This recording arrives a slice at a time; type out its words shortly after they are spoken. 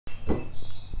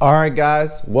All right,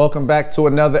 guys, welcome back to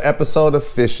another episode of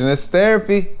Fishing is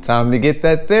Therapy. Time to get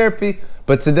that therapy,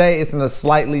 but today it's in a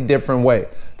slightly different way.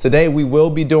 Today we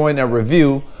will be doing a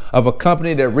review of a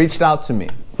company that reached out to me.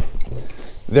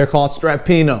 They're called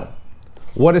Strapinno.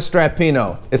 What is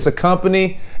Strapinno? It's a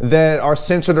company that are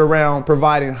centered around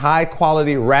providing high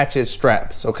quality ratchet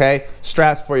straps, okay?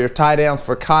 Straps for your tie downs,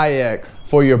 for kayak,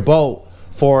 for your boat,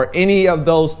 for any of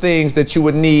those things that you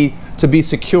would need to be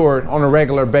secured on a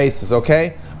regular basis,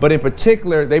 okay? But in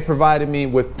particular, they provided me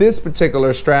with this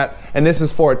particular strap, and this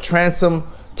is for a transom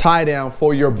tie down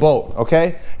for your boat,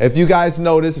 okay? If you guys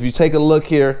notice, if you take a look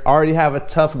here, I already have a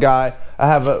tough guy. I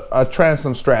have a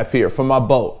transom strap here for my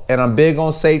boat, and I'm big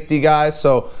on safety, guys,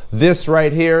 so this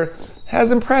right here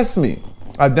has impressed me.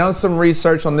 I've done some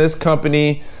research on this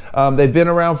company. They've been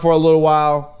around for a little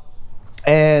while,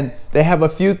 and they have a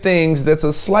few things that's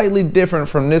a slightly different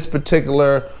from this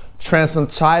particular transom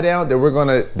tie down that we're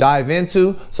gonna dive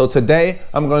into. So today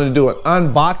I'm gonna do an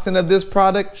unboxing of this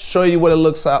product, show you what it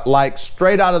looks like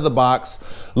straight out of the box,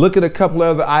 look at a couple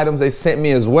of other items they sent me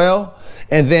as well,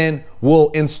 and then we'll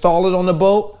install it on the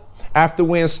boat. After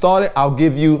we install it, I'll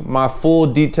give you my full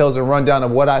details and rundown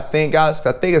of what I think, guys.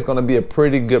 I think it's gonna be a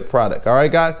pretty good product. All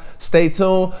right, guys, stay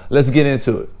tuned. Let's get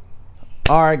into it.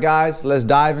 All right, guys, let's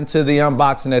dive into the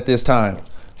unboxing at this time.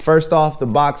 First off, the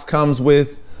box comes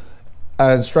with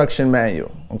an instruction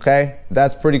manual, okay?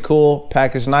 That's pretty cool,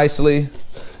 packaged nicely.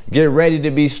 Get ready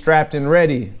to be strapped and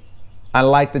ready. I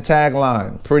like the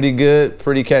tagline, pretty good,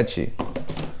 pretty catchy.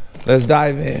 Let's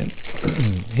dive in.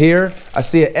 Here, I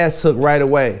see an S hook right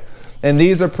away. And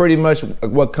these are pretty much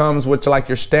what comes with like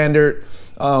your standard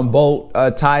bolt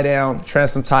tie down,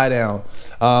 transom tie down.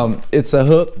 It's a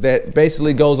hook that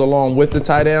basically goes along with the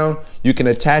tie down. You can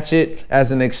attach it as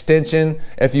an extension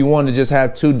if you want to just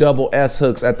have two double S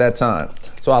hooks at that time.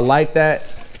 So I like that.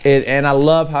 And I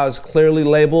love how it's clearly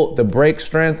labeled. The break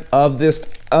strength of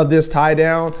this tie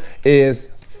down is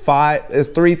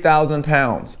 3,000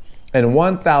 pounds and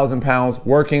 1,000 pounds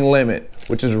working limit,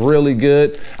 which is really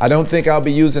good. I don't think I'll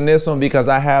be using this one because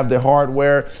I have the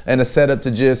hardware and a setup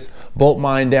to just bolt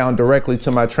mine down directly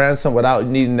to my transom without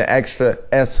needing the extra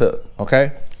S hook,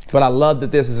 okay? But I love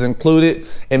that this is included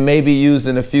and may be used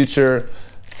in the future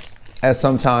at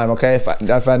some time, okay,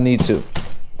 if I need to.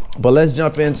 But let's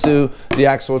jump into the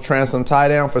actual transom tie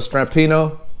down for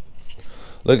Strapinno.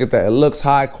 Look at that, it looks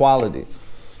high quality.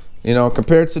 You know,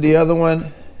 compared to the other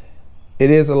one, it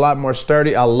is a lot more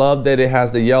sturdy. I love that it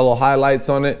has the yellow highlights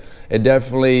on it. It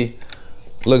definitely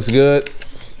looks good.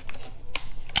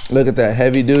 Look at that,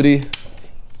 heavy duty,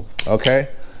 okay?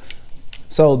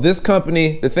 So this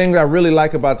company, the thing I really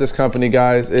like about this company,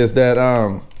 guys, is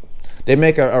that they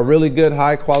make a really good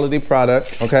high quality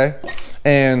product, okay?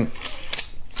 And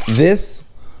this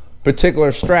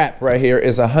particular strap right here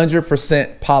is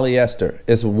 100% polyester.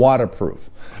 It's waterproof.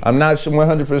 I'm not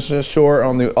 100% sure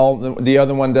on the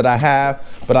other one that I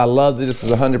have, but I love that this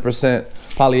is 100%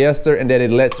 polyester and that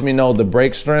it lets me know the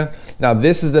break strength. Now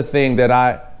this is the thing that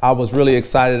I was really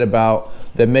excited about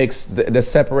that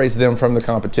separates them from the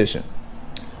competition.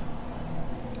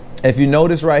 If you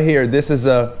notice right here, this is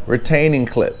a retaining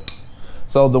clip.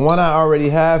 So the one I already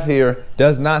have here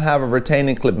does not have a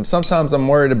retaining clip. And sometimes I'm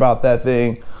worried about that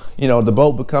thing, you know, the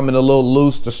boat becoming a little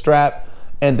loose, the strap,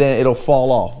 and then it'll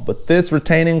fall off. But this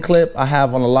retaining clip I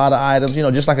have on a lot of items, you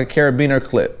know, just like a carabiner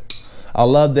clip. I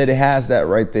love that it has that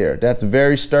right there. That's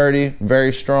very sturdy,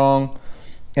 very strong,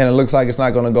 and it looks like it's not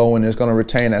gonna go in there, it's gonna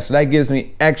retain that. So that gives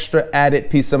me extra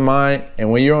added peace of mind. And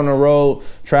when you're on the road,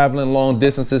 traveling long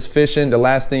distances, fishing, the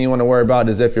last thing you wanna worry about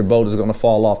is if your boat is gonna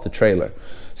fall off the trailer.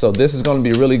 So this is gonna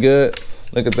be really good.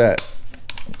 Look at that,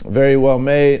 very well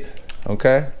made,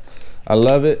 okay? I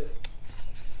love it.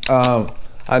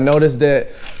 I noticed that,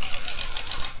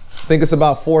 I think it's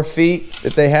about 4 feet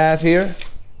that they have here.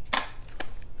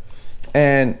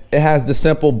 And it has the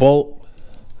simple bolt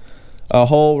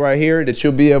hole right here that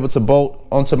you'll be able to bolt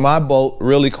onto my boat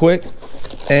really quick.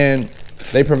 And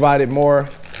they provided more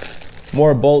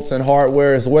bolts and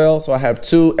hardware as well. So I have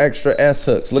 2 extra S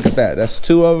hooks. Look at that, that's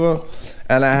 2 of them.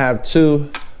 And I have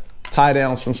 2 tie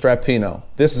downs from Strapinno.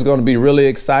 This is gonna be really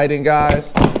exciting,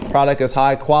 guys. Product is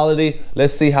high quality.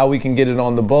 Let's see how we can get it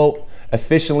on the boat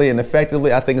efficiently and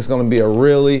effectively. I think it's gonna be a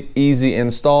really easy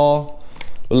install.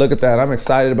 But look at that, I'm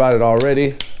excited about it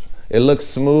already. It looks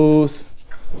smooth,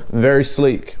 very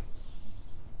sleek.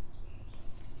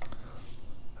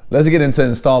 Let's get into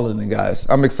installing it, guys.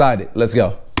 I'm excited, let's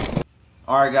go.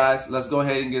 All right, guys, let's go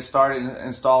ahead and get started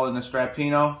installing the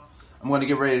Strapinno. I'm gonna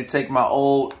get ready to take my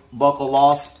old buckle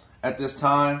off at this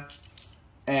time.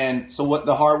 And so what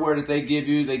the hardware that they give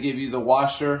you the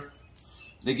washer,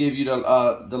 they give you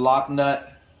the lock nut,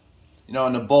 you know,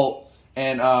 in the bolt.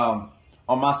 And on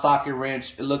my socket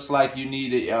wrench, it looks like you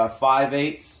need a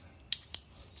 5/8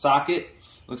 socket.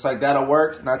 Looks like that'll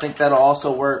work, and I think that'll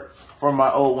also work for my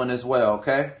old one as well,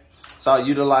 okay? So I'll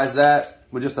utilize that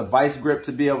with just a vice grip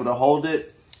to be able to hold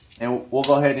it, and we'll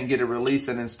go ahead and get it released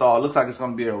and installed. It looks like it's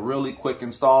gonna be a really quick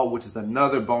install, which is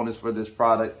another bonus for this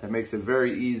product that makes it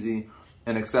very easy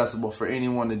and accessible for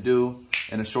anyone to do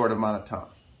in a short amount of time.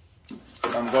 So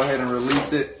I'm gonna go ahead and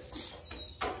release it.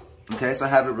 Okay, so I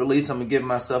have it released. I'm gonna give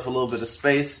myself a little bit of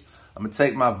space. I'm gonna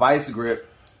take my vice grip,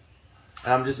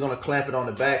 and I'm just gonna clamp it on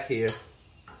the back here.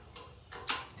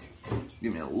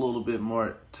 Give me a little bit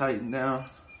more tighten down.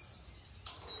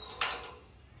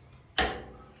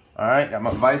 All right, got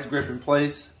my vice grip in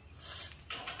place.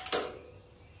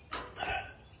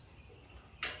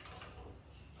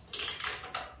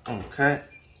 Okay,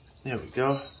 there we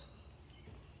go.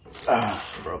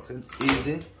 Broken,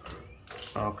 easy.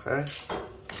 Okay.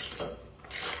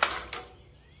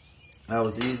 That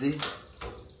was easy.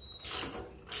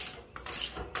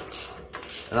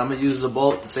 And I'm gonna use the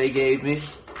bolt that they gave me.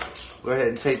 Go ahead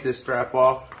and take this strap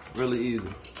off, really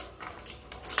easy.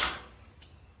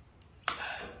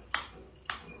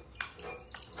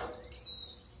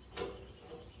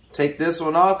 Take this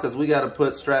one off because we got to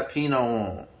put Strapinno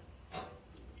on.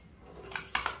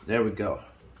 There we go.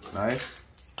 Nice.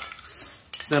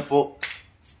 Simple.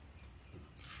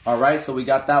 All right, so we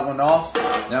got that one off.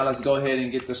 Now let's go ahead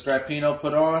and get the Strapinno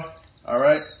put on. All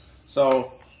right,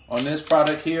 so on this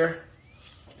product here,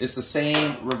 it's the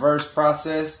same reverse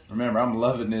process. Remember, I'm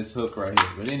loving this hook right here.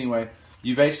 But anyway,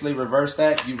 you basically reverse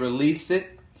that. You release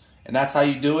it, and that's how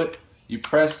you do it. You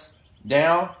press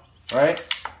down, right?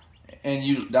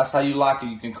 And that's how you lock it.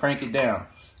 You can crank it down.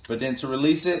 But then to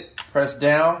release it, press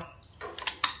down,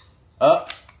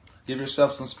 up, give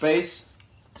yourself some space.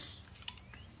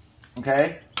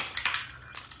 Okay?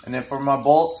 And then for my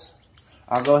bolts,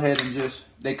 I'll go ahead and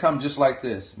they come just like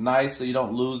this. Nice, so you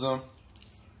don't lose them.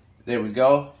 There we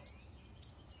go.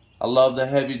 I love the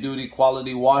heavy duty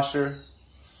quality washer.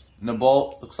 And the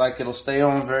bolt looks like it'll stay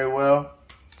on very well.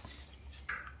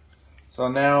 So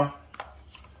now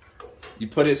you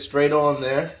put it straight on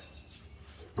there.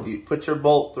 You put your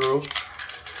bolt through.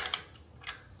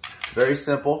 Very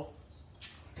simple.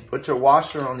 Put your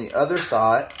washer on the other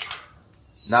side,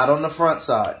 not on the front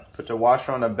side. Put your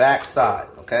washer on the back side,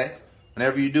 okay?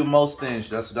 Whenever you do most things,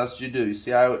 that's what you do. You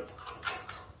see how it,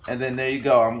 and then there you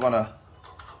go. I'm gonna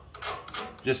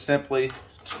just simply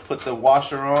put the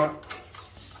washer on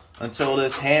until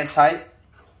it's hand tight.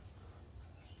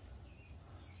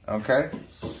 Okay,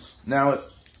 now it's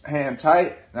hand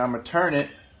tight. Now I'm gonna turn it,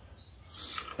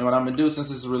 and what I'm gonna do,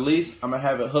 since it's released, I'm gonna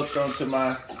have it hooked onto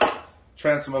my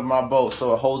transom of my bolt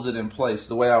so it holds it in place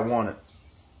the way I want it.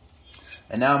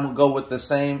 And now I'm gonna go with the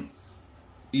same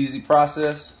easy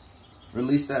process.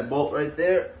 Release that bolt right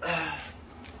there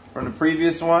from the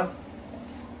previous one.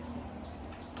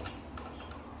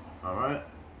 All right.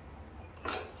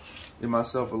 Give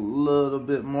myself a little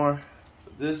bit more for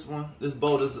this one. This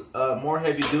bolt is more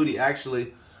heavy duty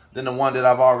actually than the one that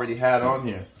I've already had on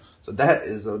here. So that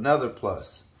is another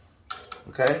plus.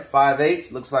 Okay,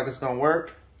 5/8 looks like it's gonna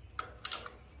work.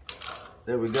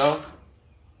 There we go.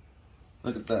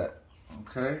 Look at that.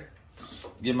 Okay.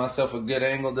 Give myself a good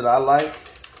angle that I like.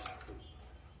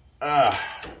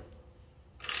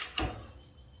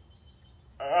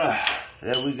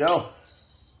 There we go.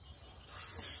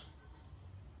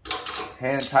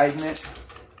 Hand tighten it.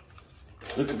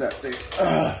 Look at that thing.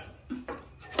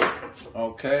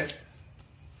 Okay.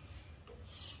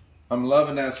 I'm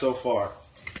loving that so far.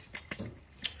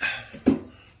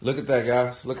 Look at that,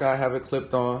 guys. Look how I have it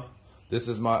clipped on. This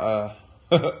is my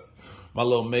my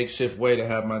little makeshift way to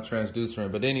have my transducer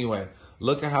in. But anyway,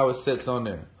 look at how it sits on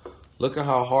there. Look at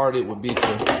how hard it would be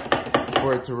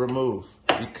for it to remove.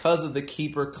 Because of the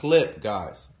keeper clip,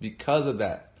 guys. Because of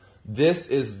that. This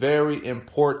is very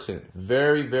important.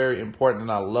 Very, very important.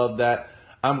 And I love that.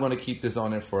 I'm going to keep this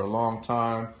on there for a long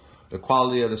time. The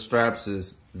quality of the straps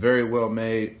is very well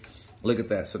made. Look at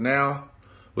that. So now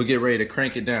we'll get ready to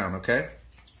crank it down, okay?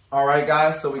 All right,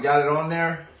 guys. So we got it on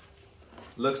there.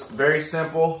 Looks very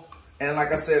simple. And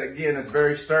like I said, again, it's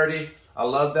very sturdy. I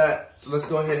love that. So let's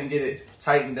go ahead and get it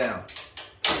tightened down.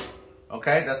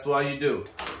 Okay, that's what you do.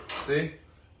 See?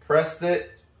 Pressed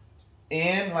it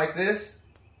in like this.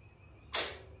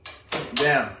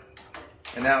 Down.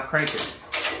 And now crank it.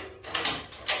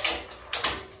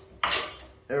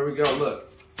 There we go,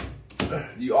 look.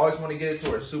 You always want to get it to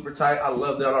where it's super tight. I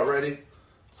love that already.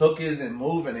 Hook isn't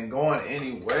moving and going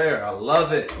anywhere. I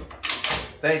love it.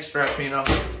 Thanks, Strapinno.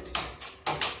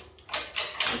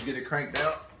 Let's get it cranked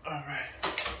down. All right.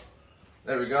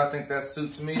 There we go. I think that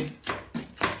suits me.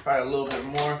 Probably a little bit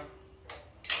more.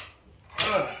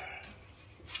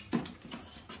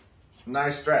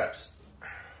 Nice straps.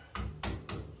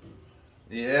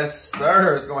 Yes,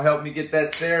 sir. It's going to help me get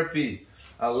that therapy.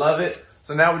 I love it.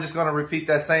 So now we're just going to repeat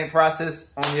that same process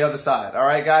on the other side. All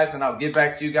right, guys? And I'll get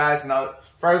back to you guys and I'll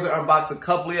further unbox a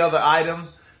couple of other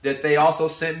items that they also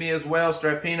sent me as well,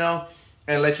 Strapinno,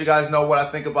 and let you guys know what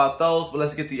I think about those. But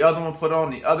let's get the other one put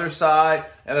on the other side,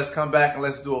 and let's come back and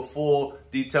let's do a full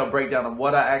detailed breakdown of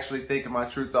what I actually think and my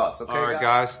true thoughts. Okay, all right,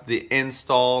 guys, the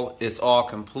install is all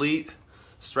complete.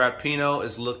 Strapinno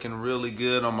is looking really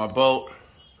good on my boat.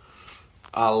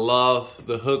 I love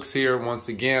the hooks here. Once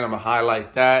again, I'm gonna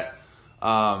highlight that.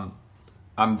 I'm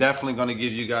definitely gonna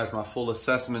give you guys my full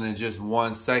assessment in just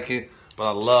 1 second. But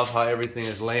I love how everything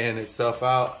is laying itself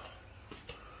out.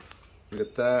 Look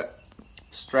at that.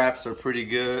 Straps are pretty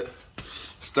good.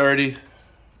 Sturdy.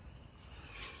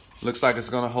 Looks like it's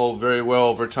gonna hold very well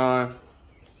over time.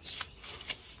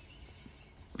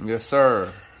 Yes,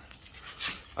 sir.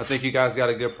 I think you guys got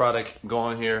a good product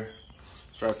going here.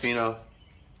 Strapinno.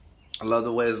 I love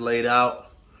the way it's laid out.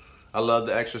 I love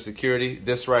the extra security.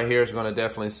 This right here is gonna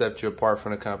definitely set you apart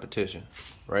from the competition.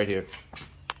 Right here.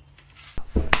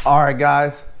 All right,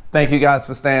 guys, thank you guys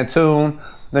for staying tuned.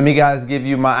 Let me guys give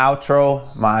you my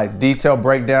outro, my detailed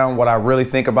breakdown, what I really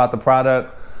think about the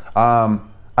product. I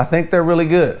think they're really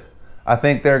good. I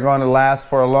think they're going to last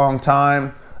for a long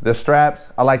time. The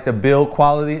straps, I like the build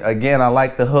quality. Again, I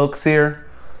like the hooks here.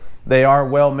 They are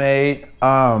well made.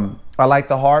 I like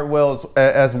the hardware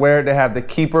as where they have the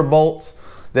keeper bolts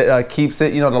that keeps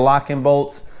it, you know, the locking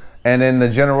bolts. And then the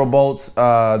general bolts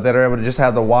that are able to just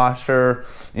have the washer,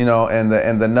 you know, and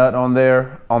the nut on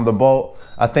there on the bolt.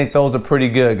 I think those are pretty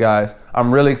good, guys.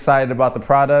 I'm really excited about the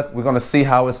product. We're gonna see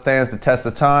how it stands the test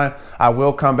of time. I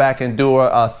will come back and do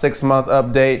a 6-month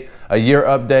update, a year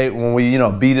update when we, you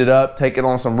know, beat it up, take it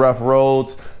on some rough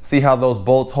roads, see how those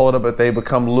bolts hold up if they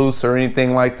become loose or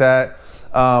anything like that.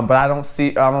 But I don't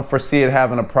foresee it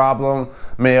having a problem.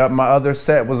 My other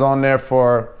set was on there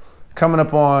for coming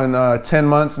up on 10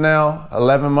 months now,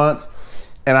 11 months,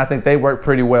 and I think they work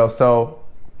pretty well. So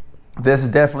this is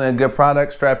definitely a good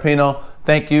product. Strapinno,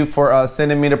 thank you for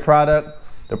sending me the product.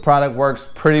 The product works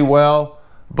pretty well,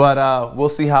 but we'll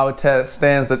see how it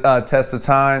stands the test of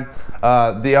time.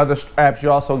 The other straps you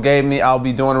also gave me, I'll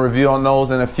be doing a review on those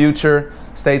in the future.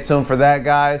 Stay tuned for that,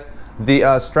 guys.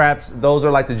 The straps, those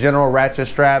are like the general ratchet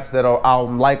straps that I'll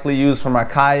likely use for my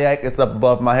kayak. It's up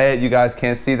above my head. You guys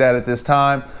can't see that at this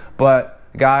time. But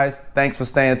guys, thanks for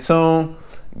staying tuned.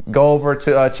 Go over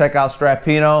to check out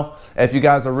Strapinno. If you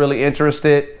guys are really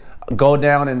interested, go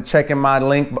down and check in my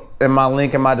link in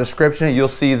my description. You'll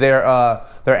see their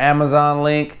Amazon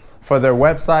link for their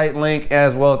website link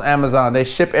as well as Amazon. They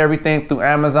ship everything through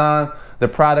Amazon. The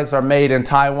products are made in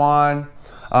Taiwan.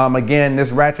 Again,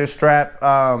 this ratchet strap,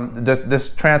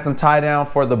 this transom tie down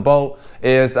for the boat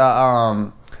is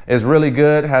really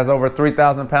good. Has over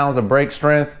 3,000 pounds of brake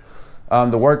strength.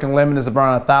 The working limit is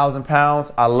around 1,000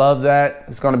 pounds. I love that.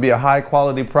 It's going to be a high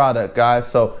quality product, guys.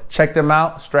 So check them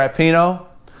out, Strapinno.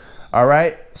 All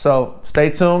right. So stay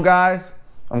tuned, guys.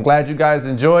 I'm glad you guys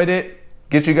enjoyed it.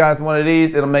 Get you guys one of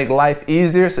these. It'll make life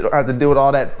easier, so you don't have to deal with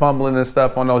all that fumbling and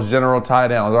stuff on those general tie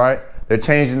downs. All right. They're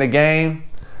changing the game.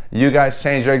 You guys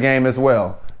change your game as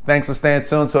well. Thanks for staying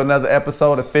tuned to another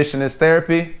episode of Fishing is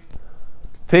Therapy.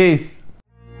 Peace.